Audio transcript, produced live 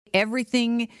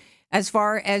Everything as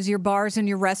far as your bars and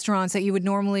your restaurants that you would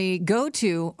normally go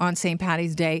to on St.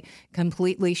 Paddy's Day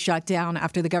completely shut down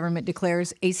after the government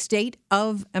declares a state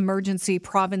of emergency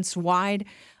province-wide.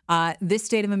 This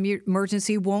state of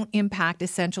emergency won't impact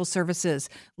essential services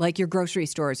like your grocery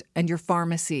stores and your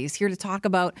pharmacies. Here to talk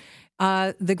about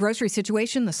the grocery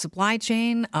situation, the supply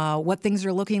chain, what things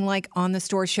are looking like on the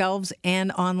store shelves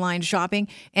and online shopping.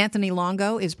 Anthony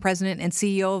Longo is president and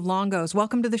CEO of Longo's.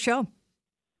 Welcome to the show.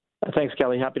 Thanks,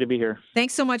 Kelly. Happy to be here.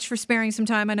 Thanks so much for sparing some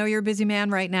time. I know you're a busy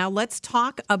man right now. Let's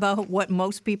talk about what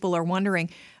most people are wondering.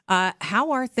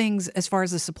 How are things as far as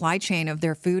the supply chain of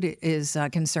their food is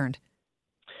concerned?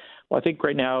 Well, I think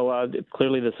right now,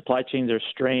 clearly the supply chains are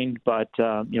strained, but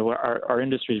our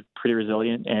industry is pretty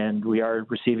resilient, and we are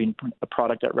receiving a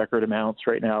product at record amounts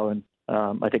right now. And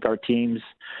I think our teams,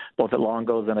 both at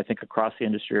Longo's and I think across the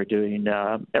industry, are doing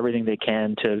everything they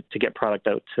can to get product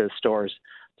out to stores,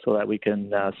 so that we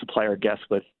can supply our guests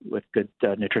with good,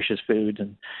 nutritious foods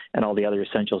and all the other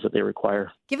essentials that they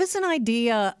require. Give us an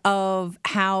idea of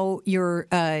how your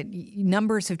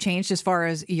numbers have changed as far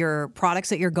as your products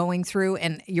that you're going through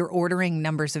and your ordering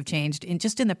numbers have changed in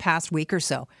the past week or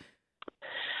so.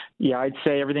 Yeah, I'd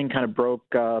say everything kind of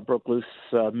broke loose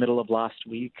middle of last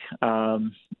week,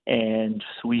 and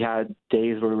so we had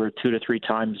days where we were 2 to 3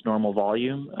 times normal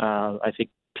volume. I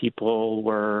think people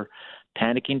were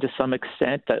panicking to some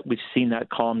extent. That we've seen that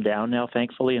calm down now,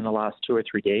 thankfully, in the last 2 or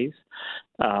 3 days.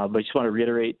 But I just want to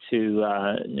reiterate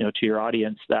to your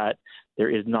audience that there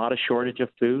is not a shortage of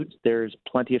food. There's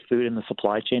plenty of food in the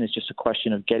supply chain. It's just a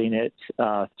question of getting it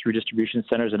through distribution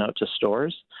centers and out to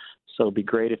stores. So it'd be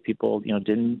great if people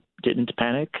didn't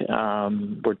panic.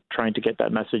 We're trying to get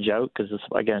that message out because,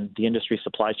 again, the industry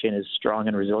supply chain is strong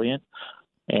and resilient,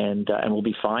 and we'll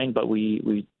be fine. But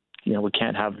we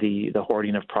can't have the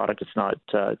hoarding of product. It's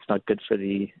not good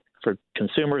for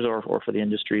consumers or for the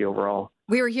industry overall.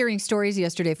 We were hearing stories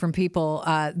yesterday from people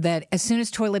that as soon as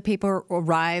toilet paper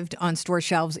arrived on store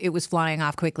shelves, it was flying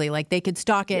off quickly. Like they could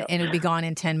stock it and it would be gone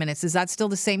in 10 minutes. Is that still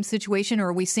the same situation, or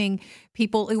are we seeing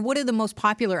people? What are the most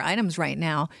popular items right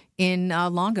now in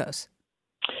Longo's?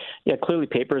 Yeah, clearly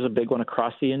paper is a big one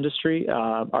across the industry.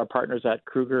 Our partners at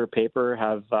Kruger Paper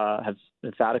have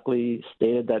emphatically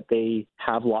stated that they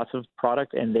have lots of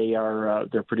product and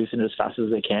they're producing it as fast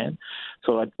as they can.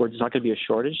 So there's not going to be a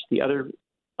shortage. The other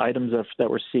items that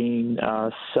we're seeing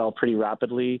sell pretty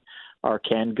rapidly are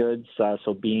canned goods,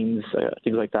 so beans,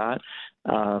 things like that,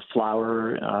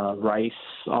 flour, rice,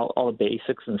 all the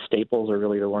basics and staples are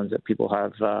really the ones that people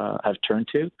have turned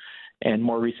to. And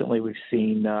more recently, we've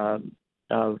seen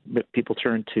people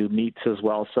turn to meats as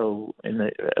well. So,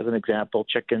 as an example,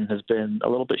 chicken has been a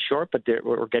little bit short, but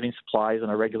we're getting supplies on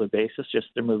a regular basis. Just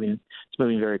it's moving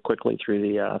very quickly through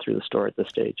the store at this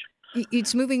stage.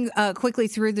 It's moving quickly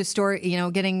through the store,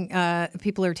 getting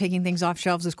people are taking things off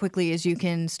shelves as quickly as you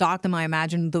can stock them. I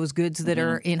imagine those goods that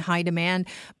are in high demand.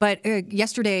 But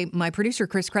yesterday, my producer,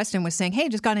 Chris Creston, was saying, hey, I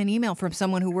just got an email from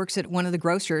someone who works at one of the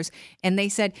grocers. And they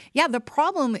said, yeah, the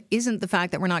problem isn't the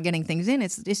fact that we're not getting things in.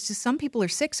 It's just some people are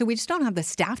sick. So we just don't have the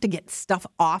staff to get stuff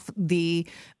off the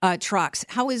trucks.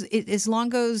 How is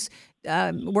Longo's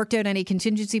worked out any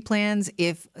contingency plans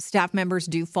if staff members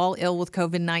do fall ill with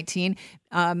COVID-19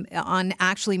 on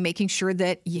actually making sure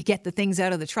that you get the things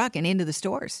out of the truck and into the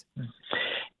stores?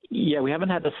 Yeah, we haven't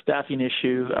had a staffing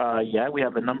issue yet. We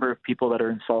have a number of people that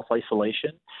are in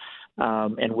self-isolation,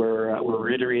 and we're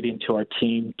reiterating to our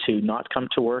team to not come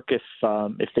to work if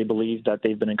they believe that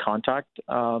they've been in contact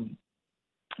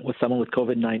with someone with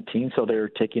COVID-19. So they're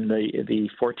taking the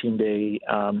 14-day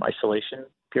isolation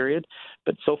period.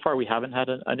 But so far, we haven't had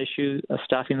an issue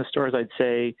staffing the stores. I'd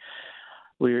say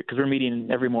because we're meeting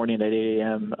every morning at 8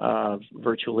 a.m.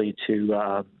 Virtually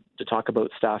to talk about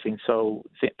staffing. So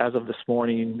as of this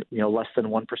morning, less than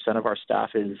 1% of our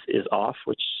staff is off,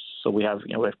 so we have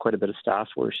quite a bit of staff.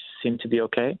 We seem to be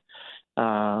okay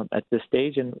at this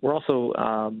stage, and we're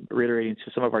also reiterating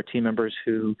to some of our team members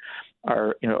who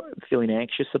are feeling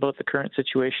anxious about the current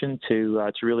situation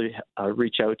to really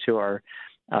reach out to our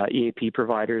EAP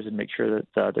providers and make sure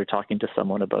that they're talking to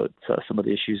someone about some of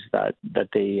the issues that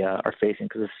they are facing,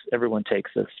 because everyone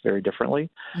takes this very differently.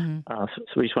 So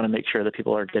we just want to make sure that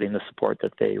people are getting the support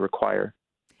that they require.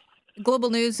 Global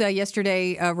News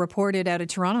yesterday reported out of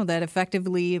Toronto that effective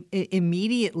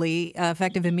immediately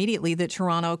that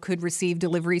Toronto could receive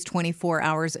deliveries 24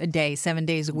 hours a day, 7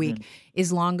 days a week.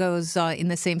 Is Longo's in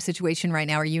the same situation right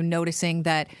now? Are you noticing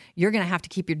that you're going to have to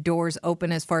keep your doors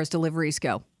open as far as deliveries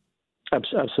go?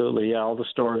 Absolutely, yeah. All the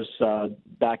stores,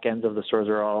 back ends of the stores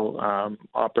are all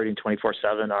operating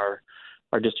 24/7.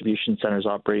 Our distribution centers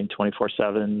operating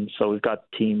 24/7. So we've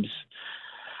got teams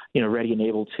ready and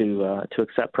able to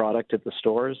accept product at the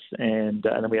stores, and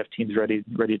then we have teams ready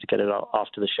to get it off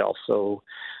to the shelf. So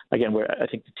again, I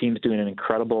think the team's doing an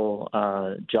incredible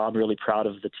job. Really proud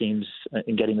of the teams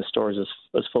in getting the stores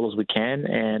as full as we can,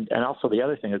 and also the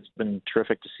other thing that's been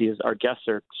terrific to see is our guests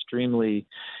are extremely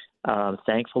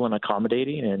thankful and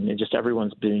accommodating, and just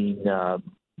everyone's being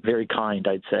very kind,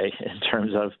 I'd say, in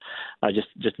terms of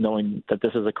just knowing that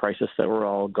this is a crisis that we're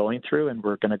all going through, and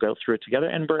we're going to go through it together,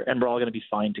 and we're all going to be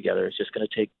fine together. It's just going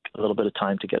to take a little bit of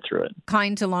time to get through it.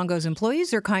 Kind to Longo's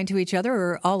employees, or kind to each other,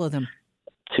 or all of them?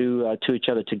 To each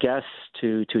other, to guests,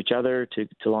 to each other, to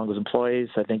Longo's employees.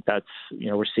 I think that's,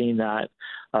 we're seeing that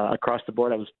across the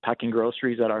board. I was packing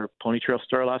groceries at our Pony Trail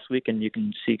store last week, and you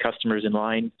can see customers in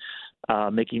line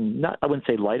making, I wouldn't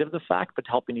say light of the fact, but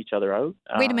helping each other out.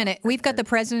 Wait a minute. We've got the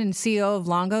president and CEO of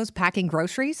Longo's packing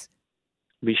groceries?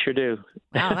 We sure do.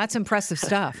 Wow, that's impressive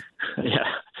stuff. Yeah.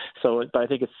 So, but I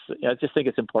think I just think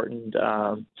it's important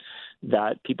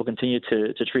that people continue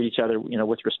to treat each other,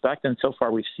 with respect. And so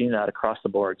far, we've seen that across the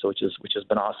board. So, which has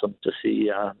been awesome to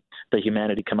see the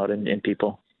humanity come out in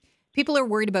people. People are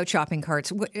worried about shopping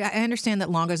carts. I understand that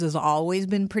Longo's has always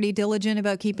been pretty diligent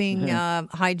about keeping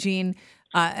hygiene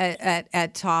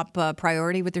at top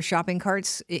priority with their shopping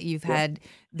carts. You've had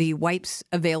the wipes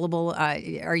available.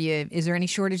 Is there any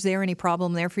shortage there? Any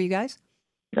problem there for you guys?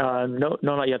 No,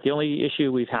 not yet. The only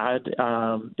issue we've had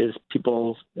is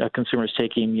consumers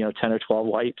taking 10 or 12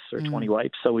 wipes or 20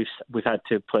 wipes. So we've had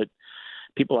to put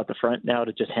people at the front now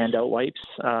to just hand out wipes,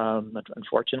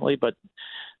 unfortunately, but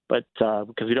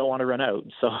because we don't want to run out.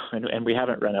 So and we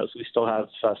haven't run out. So we still have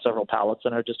several pallets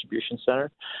in our distribution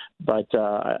center. But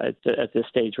at this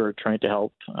stage, we're trying to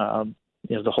help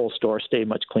the whole store stay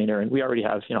much cleaner. And we already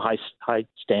have high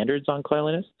standards on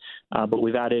cleanliness, but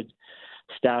we've added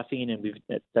staffing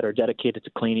that are dedicated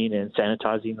to cleaning and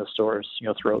sanitizing the stores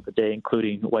throughout the day,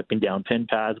 including wiping down pin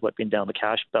pads, wiping down the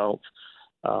cash belt,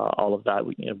 all of that.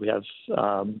 We have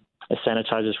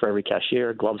sanitizers for every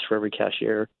cashier, gloves for every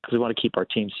cashier, because we want to keep our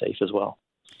team safe as well.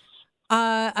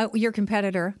 Your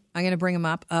competitor, I'm going to bring them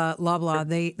up,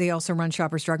 Loblaw, they also run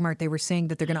Shoppers Drug Mart. They were saying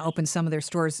that they're going to open some of their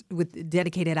stores with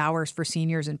dedicated hours for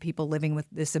seniors and people living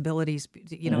with disabilities,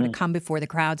 to come before the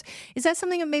crowds. Is that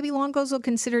something that maybe Longo's will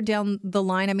consider down the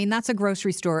line? I mean, that's a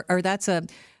grocery store, or that's a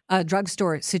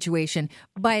drugstore situation.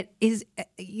 But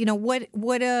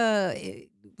what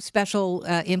special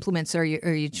implements are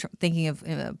you thinking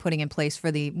of putting in place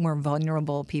for the more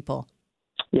vulnerable people?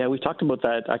 Yeah, we talked about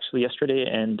that actually yesterday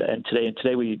and today. And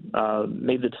today we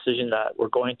made the decision that we're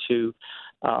going to,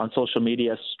 on social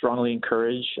media, strongly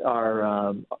encourage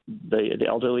the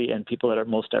elderly and people that are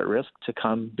most at risk to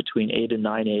come between 8 and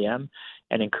 9 a.m.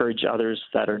 and encourage others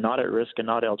that are not at risk and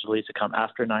not elderly to come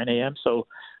after 9 a.m. So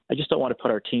I just don't want to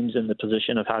put our teams in the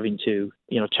position of having to,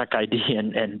 check ID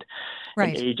and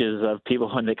ages of people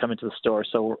when they come into the store.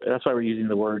 So that's why we're using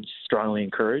the words strongly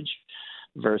encourage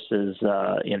versus,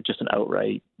 just an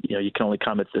outright, you can only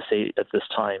come at this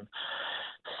time.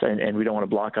 So, and we don't want to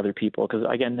block other people because,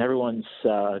 again, everyone's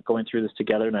going through this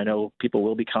together. And I know people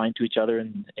will be kind to each other.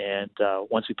 And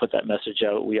once we put that message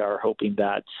out, we are hoping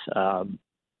that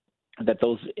that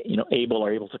those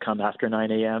are able to come after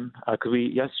 9 a.m. Because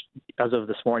as of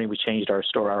this morning, we changed our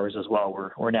store hours as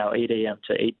well. We're now 8 a.m.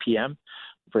 to 8 p.m.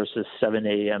 versus 7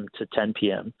 a.m. to 10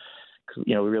 p.m. Because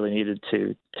we really needed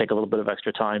to take a little bit of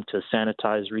extra time to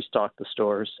sanitize, restock the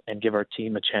stores, and give our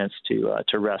team a chance to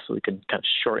rest, so we can kind of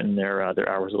shorten their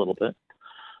hours a little bit.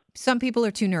 Some people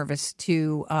are too nervous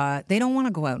to, they don't want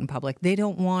to go out in public. They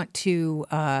don't want to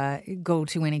go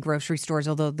to any grocery stores,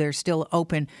 although they're still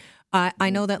open. I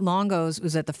know that Longo's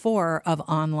was at the fore of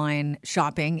online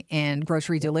shopping and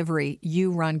grocery delivery.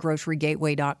 You run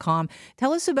GroceryGateway.com.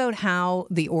 Tell us about how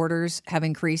the orders have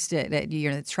increased.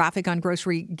 The traffic on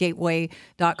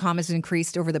GroceryGateway.com has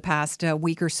increased over the past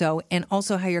week or so, and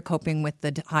also how you're coping with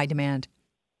the high demand.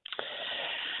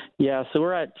 Yeah, so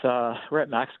we're at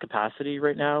max capacity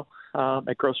right now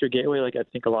at Grocery Gateway, like I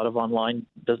think a lot of online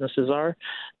businesses are.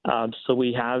 So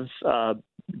we have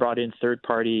brought in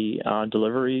third-party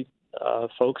delivery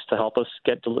folks to help us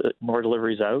get more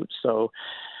deliveries out. So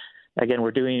again,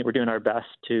 we're doing our best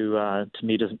to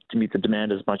meet the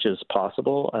demand as much as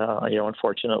possible.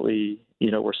 Unfortunately,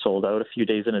 we're sold out a few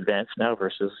days in advance now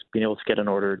versus being able to get an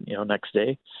order next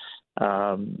day.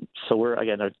 So we're,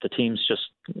 again, the team's just,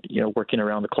 working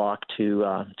around the clock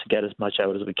to get as much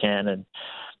out as we can. And,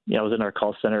 I was in our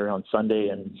call center on Sunday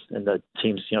and the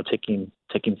team's,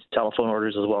 taking telephone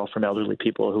orders as well from elderly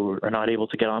people who are not able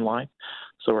to get online.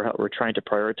 So we're trying to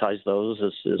prioritize those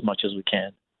as much as we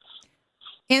can.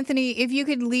 Anthony, if you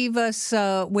could leave us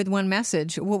with one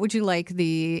message, what would you like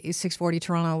the 640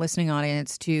 Toronto listening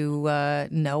audience to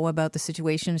know about the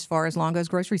situation as far as Longo's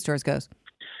grocery stores goes?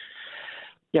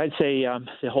 Yeah, I'd say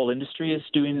the whole industry is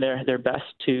doing their best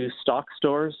to stock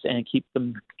stores and keep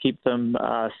them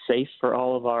safe for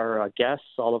all of our guests,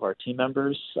 all of our team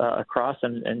members across,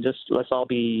 and just let's all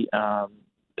be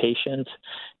patient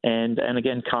and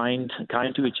again kind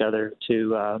to each other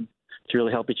to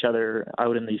really help each other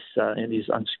out in these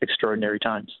extraordinary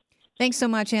times. Thanks so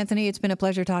much, Anthony. It's been a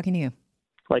pleasure talking to you.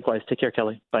 Likewise. Take care,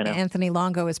 Kelly. Bye now. Anthony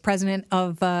Longo is president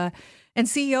of and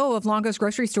CEO of Longo's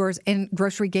Grocery Stores and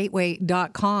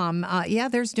GroceryGateway.com. Yeah,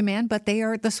 there's demand, but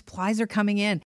the supplies are coming in.